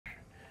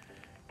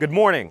Good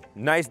morning.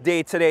 Nice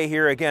day today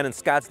here again in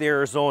Scottsdale,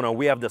 Arizona.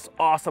 We have this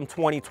awesome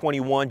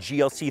 2021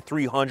 GLC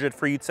 300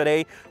 for you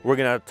today. We're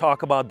gonna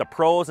talk about the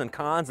pros and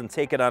cons and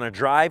take it on a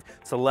drive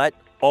to let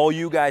all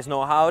you guys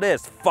know how it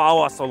is.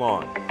 Follow us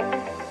along.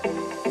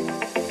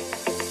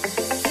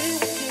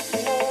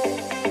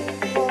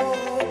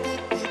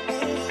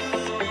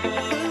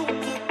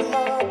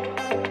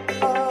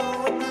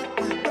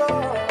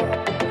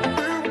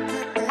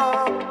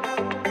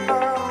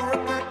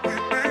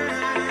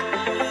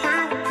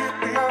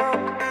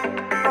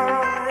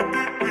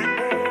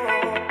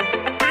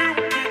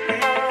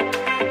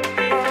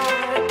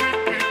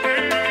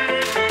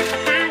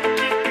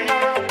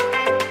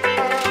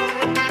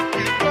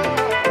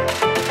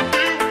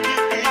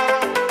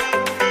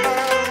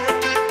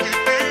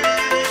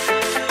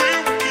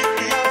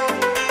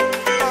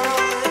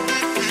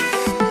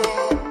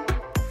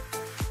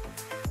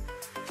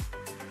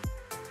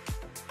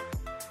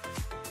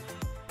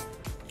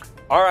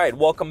 All right,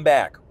 welcome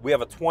back. We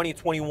have a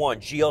 2021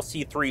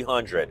 GLC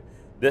 300.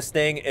 This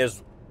thing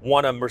is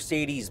one of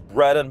Mercedes'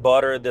 bread and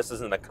butter. This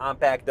is in the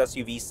compact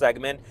SUV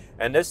segment,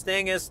 and this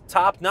thing is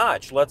top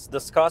notch. Let's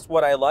discuss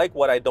what I like,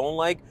 what I don't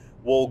like.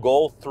 We'll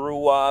go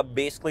through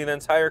basically the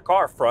entire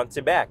car, front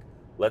to back.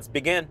 Let's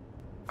begin.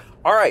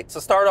 All right, to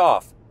start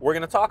off, we're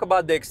gonna talk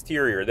about the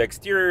exterior. The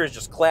exterior is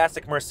just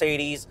classic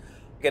Mercedes.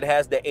 It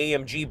has the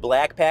AMG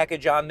black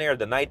package on there,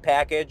 the night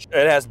package.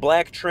 It has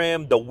black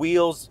trim. The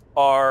wheels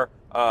are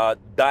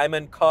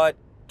diamond cut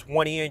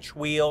 20-inch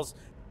wheels.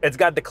 It's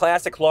got the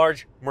classic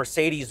large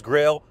Mercedes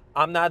grille.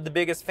 I'm not the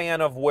biggest fan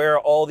of where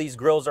all these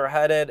grills are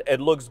headed. It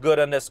looks good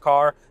on this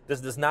car.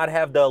 This does not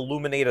have the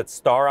illuminated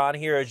star on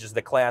here. It's just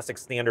the classic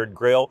standard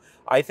grille.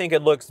 I think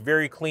it looks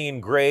very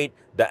clean, great.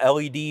 The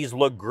LEDs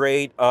look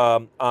great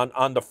on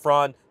the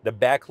front. The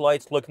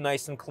backlights look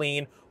nice and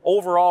clean.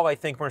 Overall, I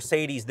think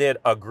Mercedes did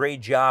a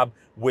great job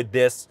with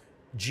this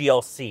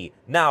GLC.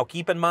 Now,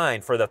 keep in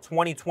mind, for the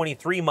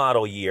 2023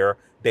 model year,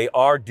 they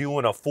are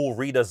doing a full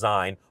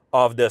redesign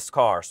of this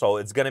car. So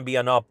it's going to be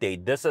an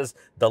update. This is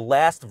the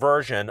last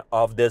version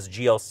of this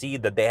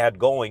GLC that they had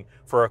going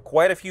for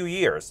quite a few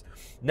years.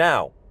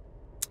 Now,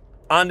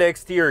 on the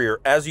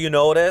exterior, as you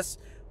notice,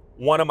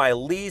 one of my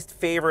least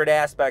favorite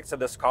aspects of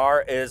this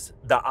car is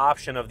the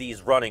option of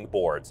these running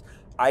boards.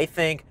 I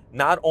think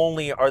not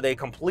only are they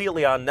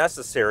completely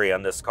unnecessary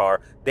on this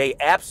car, they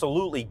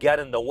absolutely get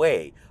in the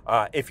way.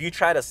 If you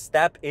try to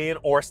step in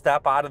or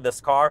step out of this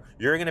car,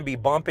 you're going to be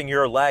bumping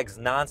your legs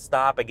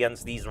nonstop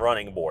against these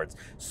running boards.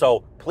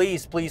 So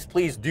please, please,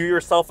 please do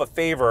yourself a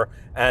favor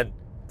and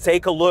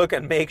take a look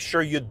and make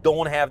sure you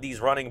don't have these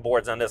running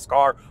boards on this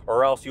car,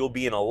 or else you'll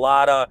be in a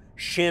lot of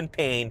shin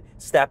pain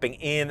stepping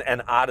in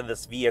and out of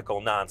this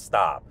vehicle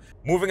nonstop.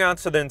 Moving on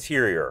to the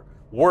interior,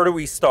 where do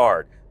we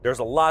start? There's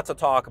a lot to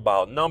talk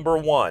about. Number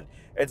one,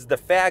 it's the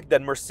fact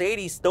that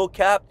Mercedes still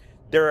kept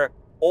their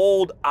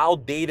old,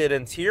 outdated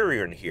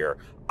interior in here.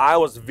 I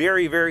was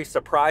very, very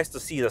surprised to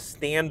see the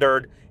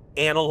standard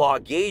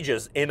analog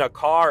gauges in a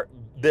car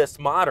this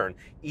modern.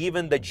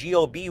 Even the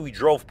GLB we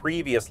drove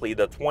previously,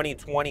 the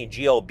 2020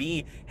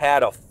 GLB,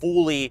 had a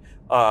fully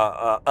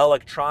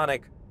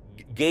electronic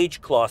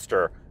gauge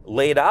cluster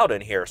laid out in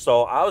here.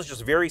 So I was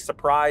just very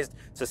surprised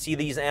to see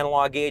these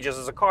analog gauges.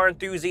 As a car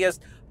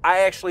enthusiast,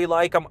 I actually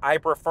like them. I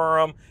prefer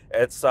them.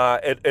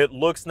 It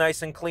looks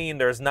nice and clean.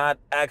 There's not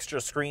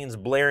extra screens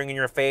blaring in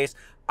your face.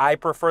 I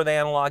prefer the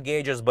analog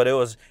gauges, but it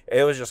was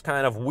just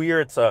kind of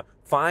weird to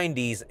find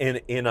these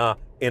in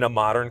a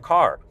modern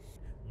car.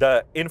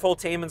 The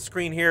infotainment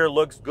screen here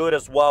looks good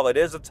as well. It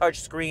is a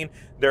touch screen.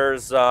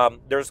 There's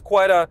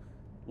quite a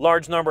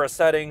large number of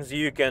settings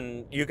you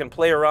can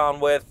play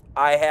around with.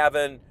 I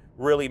haven't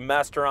really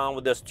messed around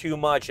with this too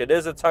much. It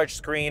is a touch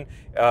screen.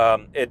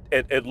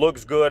 It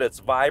looks good. It's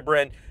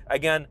vibrant.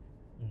 Again,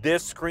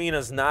 this screen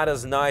is not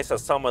as nice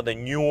as some of the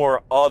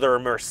newer other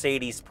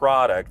Mercedes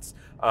products,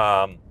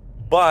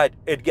 but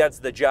it gets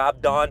the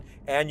job done,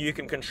 and you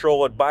can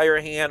control it by your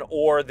hand,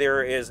 or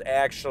there is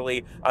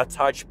actually a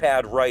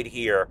touchpad right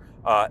here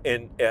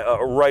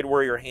right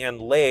where your hand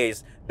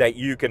lays that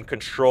you can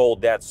control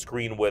that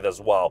screen with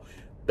as well.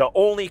 The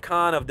only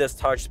con of this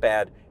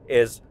touchpad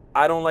is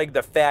I don't like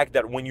the fact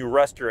that when you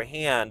rest your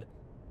hand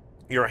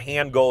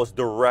goes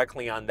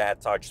directly on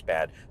that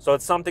touchpad. So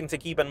it's something to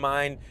keep in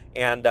mind,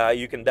 and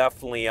you can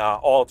definitely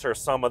alter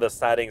some of the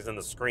settings in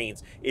the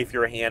screens if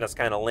your hand is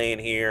kind of laying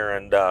here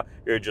and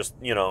you're just,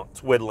 you know,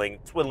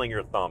 twiddling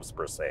your thumbs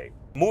per se.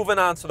 Moving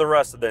on to the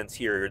rest of the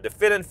interior. The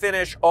fit and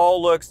finish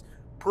all looks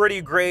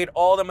pretty great.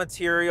 All the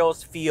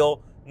materials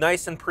feel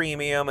nice and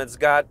premium. It's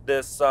got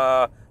this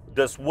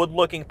this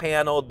wood-looking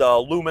panel, the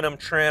aluminum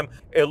trim.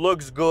 It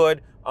looks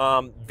good.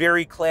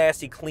 Very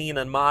classy, clean,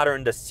 and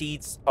modern. The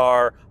seats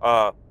are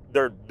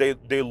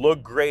they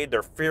look great.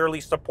 They're fairly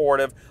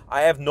supportive.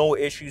 I have no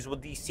issues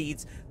with these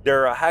seats.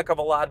 They're a heck of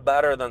a lot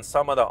better than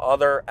some of the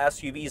other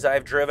SUVs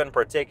I've driven,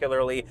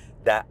 particularly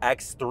the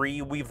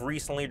X3 we've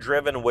recently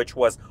driven, which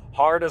was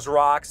hard as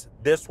rocks.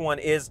 This one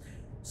is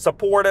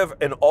supportive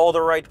in all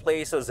the right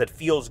places. It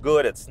feels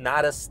good. It's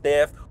not as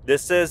stiff.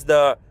 This is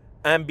the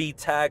MB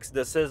Tex.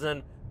 This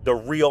isn't the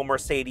real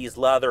Mercedes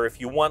leather. If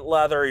you want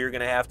leather, you're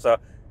going to have to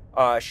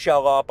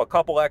shell up a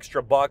couple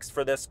extra bucks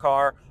for this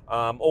car.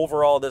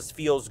 Overall, this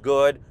feels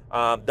good.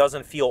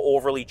 Doesn't feel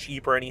overly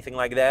cheap or anything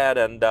like that,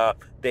 and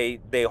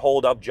they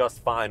hold up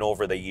just fine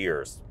over the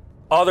years.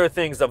 Other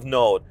things of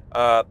note,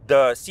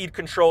 the seat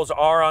controls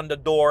are on the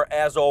door,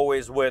 as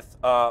always with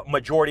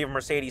majority of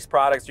Mercedes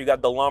products. You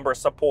got the lumbar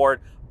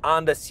support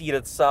on the seat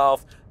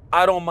itself.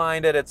 I don't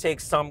mind it. It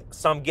takes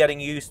some getting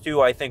used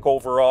to. I think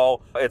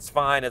overall it's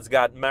fine. It's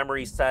got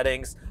memory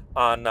settings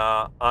on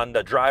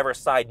the driver's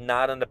side,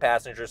 not on the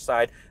passenger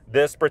side.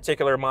 This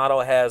particular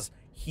model has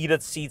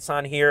heated seats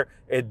on here.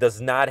 It does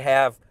not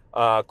have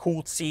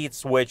cooled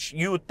seats, which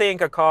you would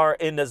think a car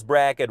in this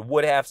bracket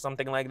would have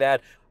something like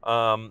that.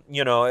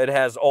 You know, it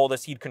has all the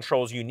seat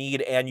controls you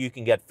need, and you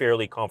can get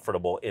fairly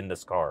comfortable in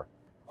this car.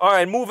 All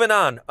right, moving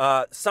on.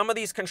 Some of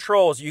these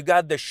controls, you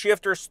got the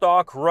shifter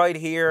stalk right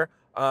here.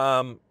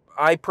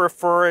 I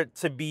prefer it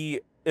to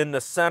be in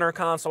the center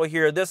console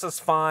here. This is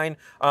fine.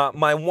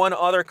 My one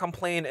other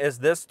complaint is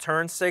this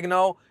turn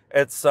signal.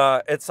 It's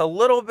a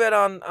little bit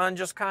on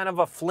just kind of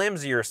a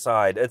flimsier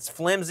side. It's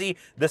flimsy.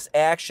 This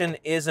action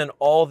isn't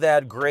all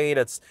that great.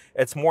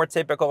 It's more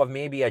typical of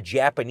maybe a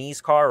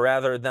Japanese car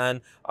rather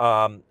than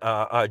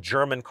a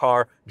German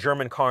car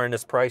in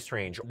this price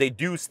range. They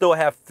do still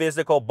have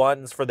physical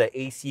buttons for the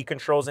AC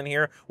controls in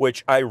here,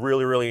 which I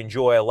really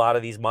enjoy. A lot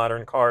of these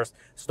modern cars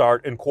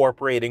start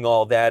incorporating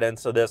all that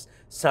into this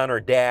center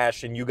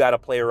dash, and you got to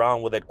play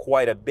around with it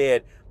quite a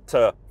bit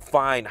to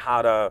find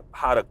how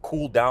to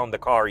cool down the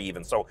car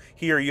even. So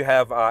here you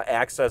have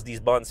access.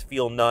 These buttons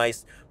feel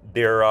nice.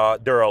 They're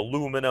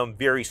aluminum,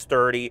 very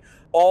sturdy.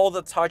 All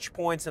the touch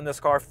points in this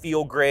car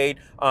feel great.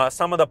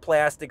 Some of the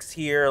plastics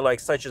here, like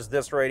such as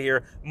this right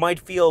here, might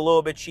feel a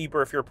little bit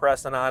cheaper if you're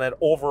pressing on it.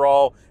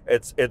 Overall,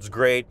 it's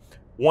great.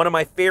 One of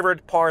my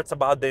favorite parts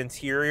about the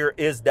interior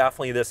is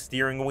definitely this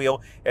steering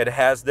wheel. It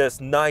has this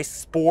nice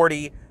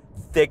sporty,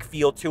 thick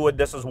feel to it.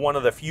 This is one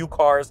of the few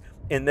cars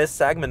in this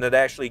segment that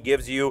actually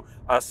gives you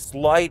a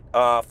slight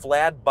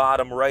flat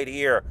bottom right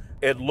here.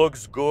 It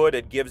looks good.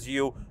 It gives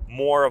you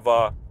more of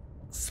a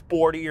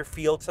sportier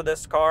feel to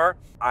this car.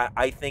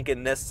 I think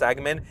in this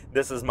segment,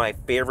 this is my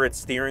favorite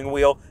steering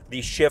wheel.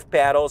 These shift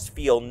paddles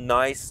feel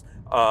nice,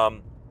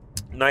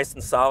 nice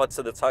and solid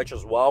to the touch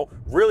as well.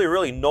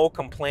 Really no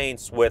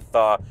complaints with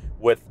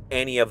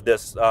any of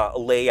this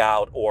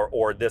layout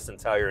or this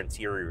entire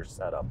interior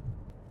setup.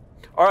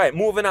 All right,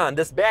 moving on.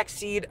 This back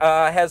seat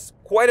has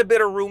quite a bit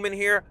of room in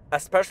here,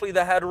 especially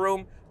the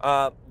headroom.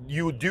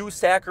 You do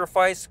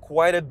sacrifice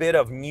quite a bit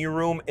of knee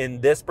room in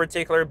this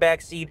particular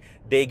back seat.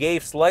 They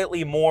gave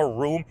slightly more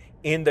room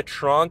in the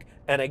trunk.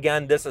 And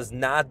again, this is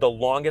not the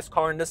longest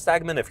car in this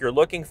segment. If you're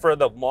looking for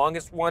the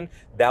longest one,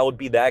 that would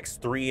be the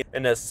X3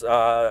 in this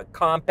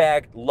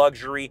compact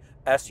luxury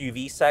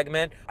SUV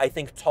segment. I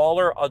think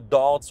taller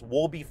adults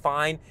will be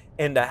fine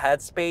in the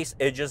headspace.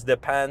 It just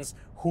depends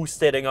who's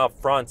sitting up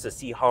front to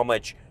see how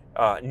much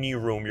knee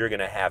room you're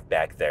gonna have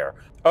back there.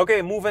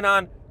 Okay, moving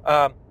on.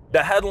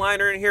 The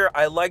headliner in here,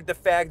 I like the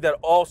fact that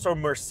also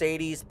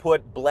Mercedes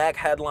put black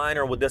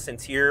headliner with this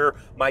interior.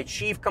 My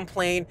chief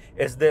complaint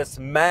is this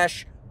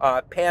mesh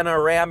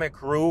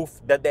panoramic roof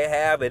that they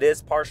have. It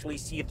is partially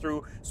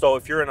see-through, so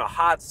if you're in a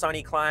hot,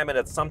 sunny climate,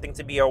 it's something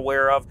to be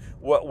aware of.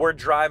 What we're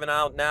driving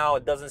out now,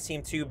 it doesn't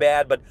seem too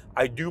bad, but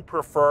I do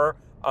prefer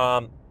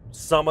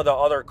some of the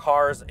other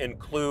cars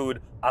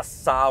include a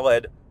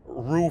solid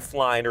roof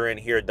liner in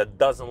here that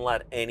doesn't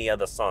let any of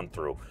the sun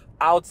through.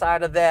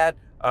 Outside of that,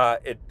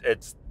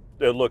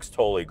 it looks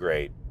totally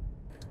great.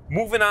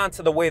 Moving on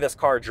to the way this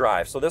car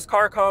drives. So this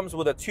car comes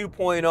with a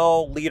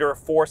 2.0 liter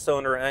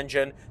 4-cylinder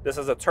engine. This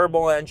is a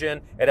turbo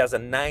engine. It has a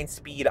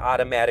 9-speed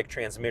automatic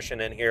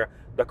transmission in here.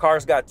 The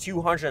car's got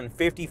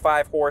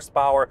 255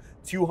 horsepower,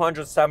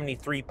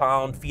 273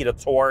 pound-feet of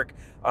torque.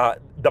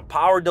 The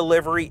power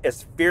delivery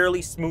is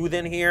fairly smooth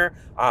in here.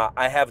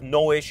 I have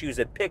no issues.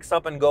 It picks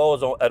up and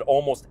goes at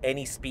almost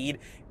any speed.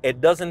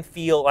 It doesn't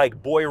feel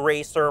like boy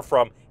racer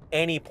from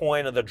any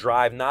point of the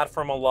drive, not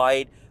from a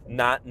light,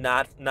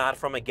 not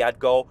from a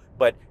get-go,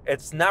 but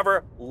it's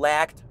never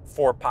lacked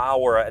for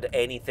power at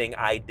anything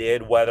I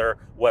did, whether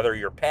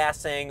you're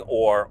passing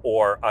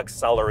or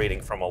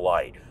accelerating from a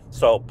light.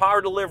 So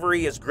power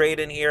delivery is great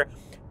in here.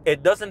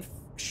 It doesn't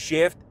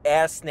shift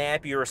as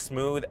snappy or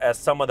smooth as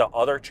some of the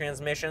other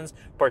transmissions,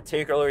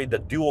 particularly the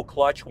dual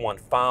clutch one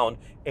found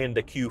in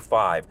the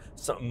Q5.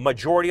 So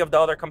majority of the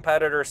other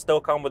competitors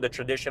still come with a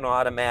traditional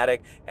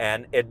automatic,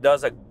 and it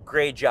does a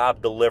great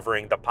job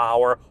delivering the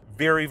power.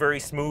 Very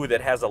smooth.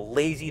 It has a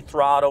lazy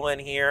throttle in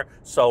here,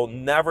 so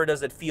never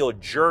does it feel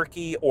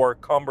jerky or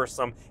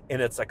cumbersome in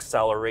its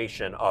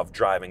acceleration of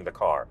driving the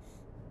car.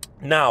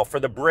 Now for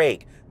the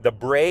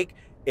brake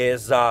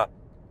is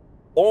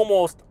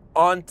almost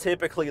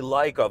untypically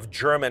like of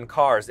German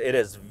cars. It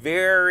is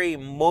very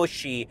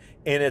mushy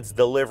in its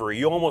delivery.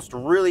 You almost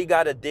really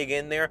got to dig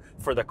in there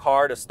for the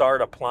car to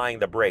start applying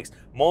the brakes.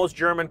 Most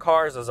German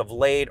cars as of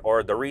late,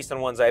 or the recent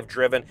ones I've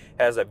driven,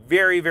 has a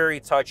very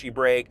touchy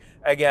brake.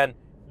 Again,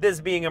 this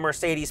being a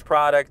Mercedes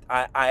product,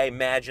 I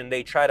imagine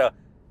they try to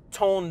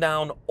tone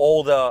down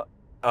all the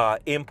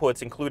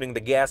inputs, including the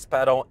gas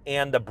pedal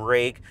and the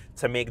brake,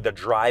 to make the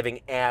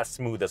driving as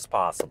smooth as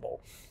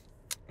possible.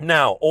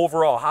 Now,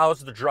 overall,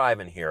 how's the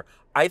driving here?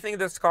 I think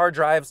this car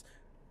drives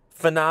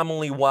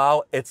phenomenally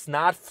well. It's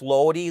not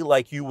floaty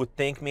like you would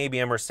think maybe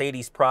a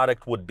Mercedes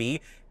product would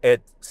be.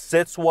 It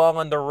sits well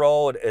on the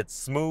road. It's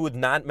smooth.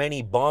 Not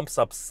many bumps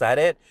upset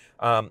it.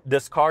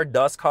 This car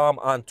does come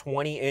on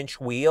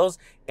 20-inch wheels,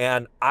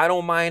 and I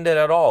don't mind it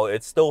at all.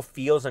 It still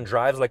feels and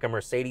drives like a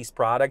Mercedes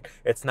product.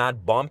 It's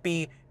not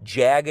bumpy,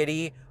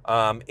 jaggedy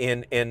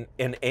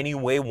in any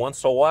way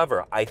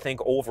whatsoever. I think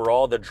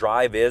overall the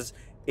drive is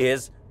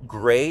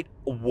great,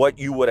 what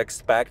you would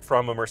expect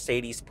from a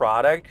Mercedes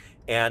product,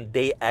 and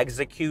they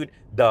execute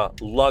the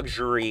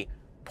luxury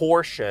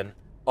portion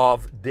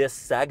of this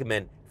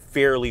segment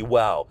fairly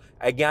well.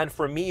 Again,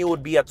 for me, it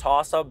would be a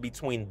toss-up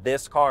between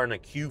this car and a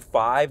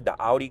Q5, the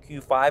Audi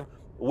Q5.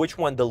 Which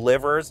one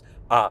delivers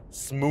a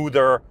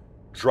smoother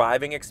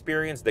driving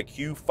experience? The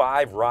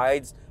Q5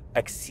 rides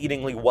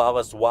exceedingly well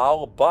as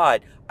well,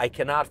 but I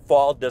cannot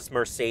fault this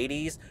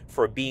Mercedes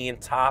for being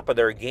top of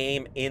their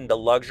game in the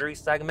luxury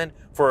segment,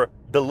 for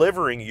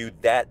delivering you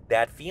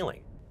that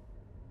feeling.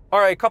 All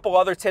right, a couple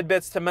other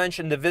tidbits to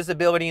mention. The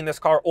visibility in this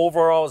car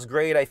overall is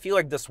great. I feel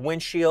like this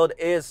windshield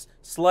is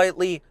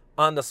slightly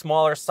on the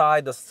smaller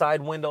side. The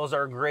side windows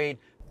are great.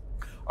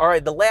 All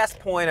right, the last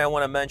point I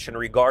want to mention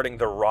regarding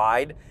the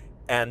ride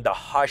and the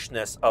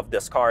hushness of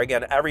this car.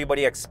 Again,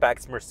 everybody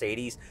expects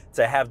Mercedes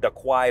to have the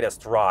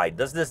quietest ride.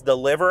 Does this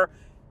deliver?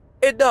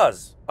 It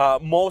does.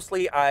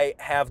 Mostly, I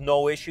have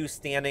no issue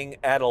standing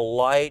at a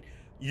light.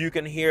 You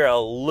can hear a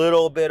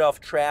little bit of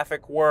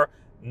traffic whir.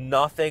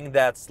 Nothing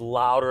that's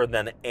louder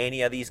than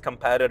any of these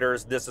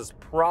competitors. This is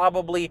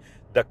probably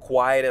the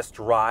quietest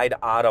ride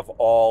out of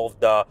all of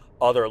the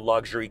other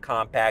luxury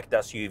compact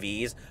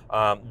SUVs.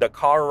 The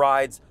car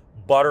rides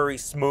buttery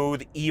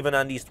smooth, even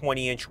on these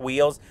 20-inch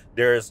wheels.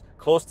 There's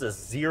close to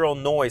zero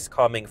noise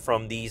coming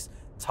from these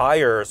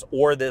tires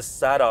or this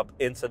setup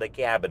into the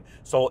cabin.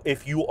 So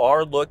if you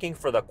are looking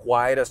for the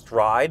quietest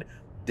ride,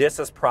 this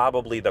is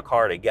probably the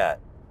car to get.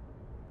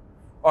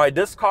 All right,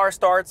 this car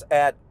starts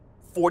at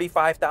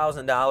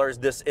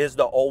 $45,000. This is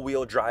the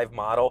all-wheel drive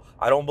model.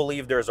 I don't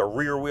believe there's a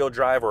rear-wheel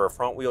drive or a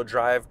front-wheel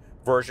drive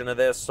version of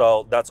this,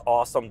 so that's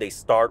awesome. They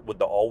start with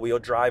the all-wheel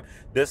drive.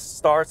 This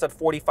starts at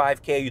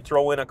 $45K. You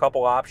throw in a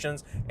couple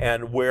options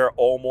and we're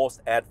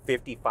almost at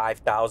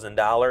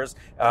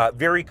 $55,000.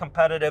 Very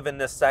competitive in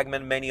this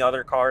segment. Many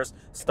other cars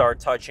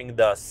start touching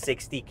the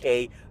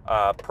 $60K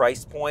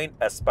price point,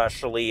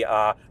 especially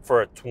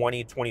for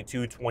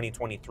 2022,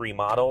 2023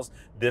 models.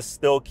 This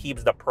still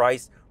keeps the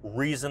price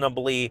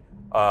reasonably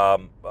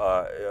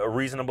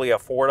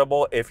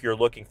affordable if you're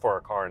looking for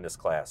a car in this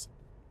class.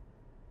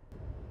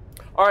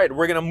 All right,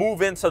 we're gonna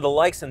move into the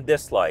likes and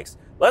dislikes.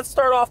 Let's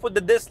start off with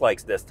the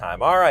dislikes this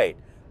time. All right,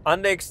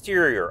 on the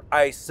exterior,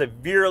 I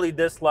severely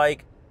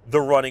dislike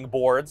the running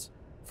boards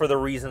for the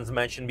reasons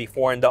mentioned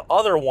before, and the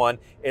other one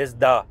is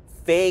the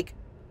fake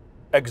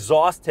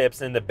exhaust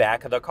tips in the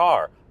back of the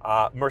car.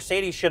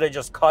 Mercedes should have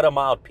just cut them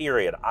out,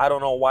 period. I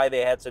don't know why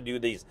they had to do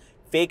these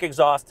fake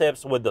exhaust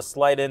tips with the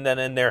slight indent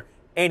in there.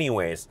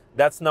 Anyways,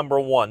 that's number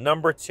one.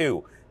 Number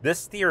two, this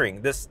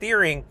steering.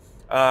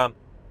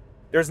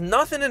 There's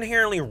nothing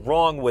inherently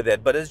wrong with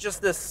it, but it's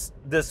just this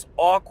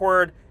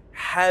awkward,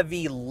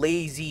 heavy,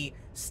 lazy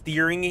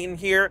steering in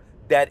here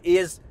that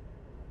is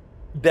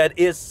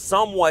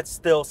somewhat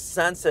still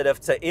sensitive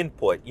to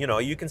input. You know,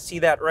 you can see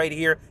that right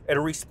here. It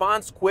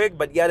responds quick,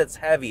 but yet it's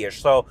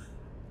heavyish. So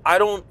I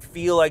don't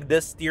feel like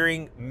this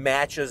steering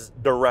matches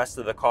the rest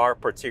of the car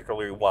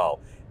particularly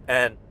well.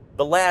 And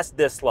the last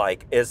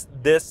dislike is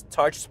this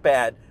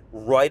touchpad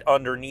right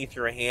underneath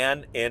your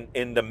hand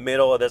in the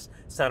middle of this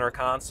center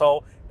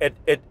console.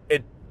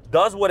 It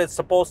does what it's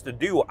supposed to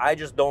do. I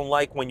just don't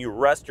like when you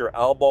rest your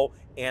elbow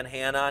and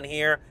hand on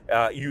here,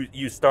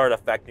 you start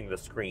affecting the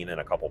screen in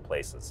a couple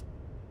places.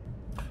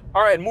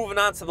 All right, moving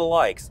on to the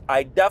likes.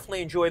 I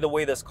definitely enjoy the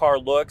way this car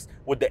looks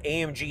with the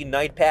AMG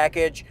Night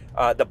package,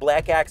 the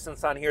black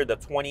accents on here, the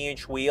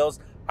 20-inch wheels.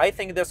 I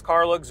think this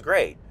car looks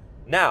great.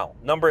 Now,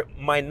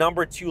 my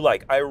number two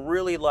like, I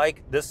really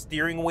like this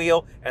steering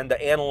wheel and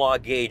the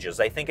analog gauges.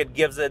 I think it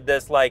gives it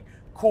this like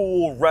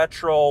cool,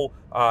 retro,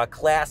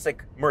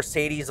 classic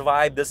Mercedes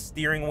vibe. This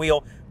steering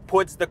wheel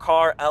puts the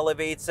car,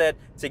 elevates it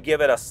to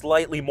give it a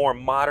slightly more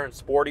modern,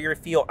 sportier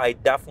feel. I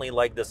definitely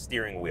like this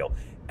steering wheel.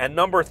 And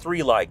number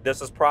three like,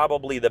 this is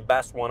probably the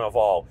best one of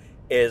all,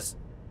 is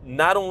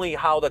not only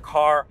how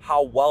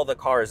well the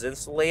car is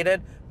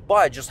insulated,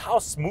 but just how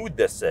smooth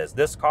this is.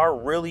 This car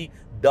really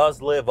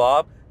does live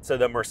up to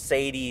the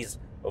Mercedes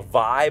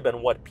vibe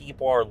and what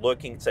people are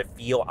looking to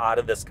feel out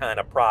of this kind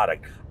of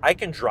product. I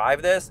can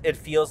drive this, it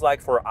feels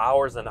like, for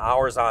hours and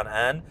hours on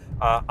end.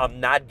 I'm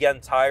not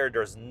getting tired.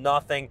 There's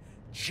nothing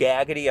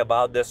jaggedy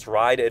about this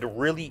ride. It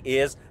really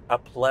is a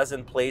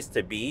pleasant place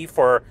to be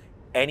for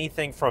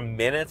anything from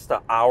minutes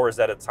to hours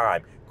at a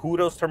time.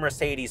 Kudos to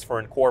Mercedes for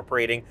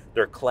incorporating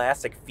their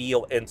classic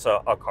feel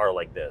into a car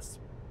like this.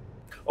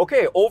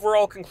 Okay,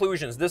 overall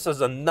conclusions. This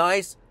is a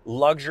nice,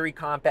 luxury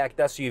compact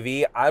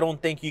SUV. I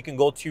don't think you can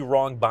go too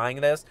wrong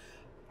buying this.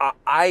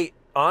 I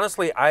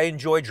honestly, I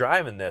enjoy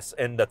driving this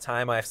in the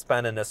time I've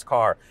spent in this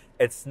car.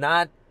 It's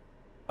not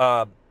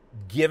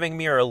giving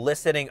me or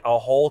eliciting a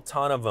whole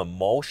ton of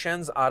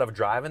emotions out of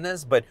driving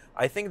this, but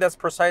I think that's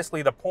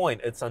precisely the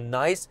point. It's a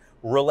nice,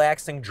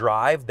 relaxing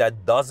drive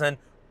that doesn't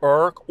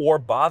irk or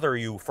bother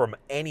you from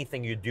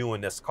anything you do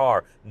in this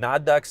car.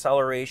 Not the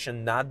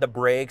acceleration, not the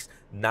brakes,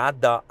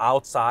 not the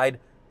outside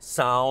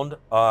sound.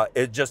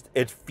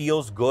 It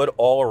feels good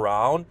all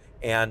around,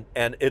 and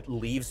it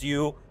leaves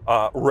you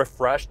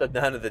refreshed at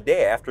the end of the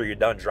day after you're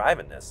done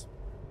driving this.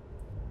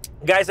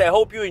 Guys, I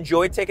hope you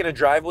enjoyed taking a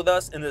drive with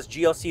us in this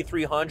GLC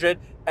 300.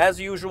 As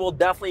usual,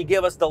 definitely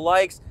give us the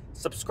likes,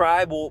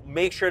 subscribe. We'll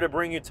make sure to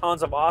bring you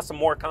tons of awesome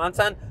more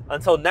content.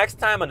 Until next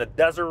time on the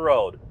desert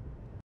road.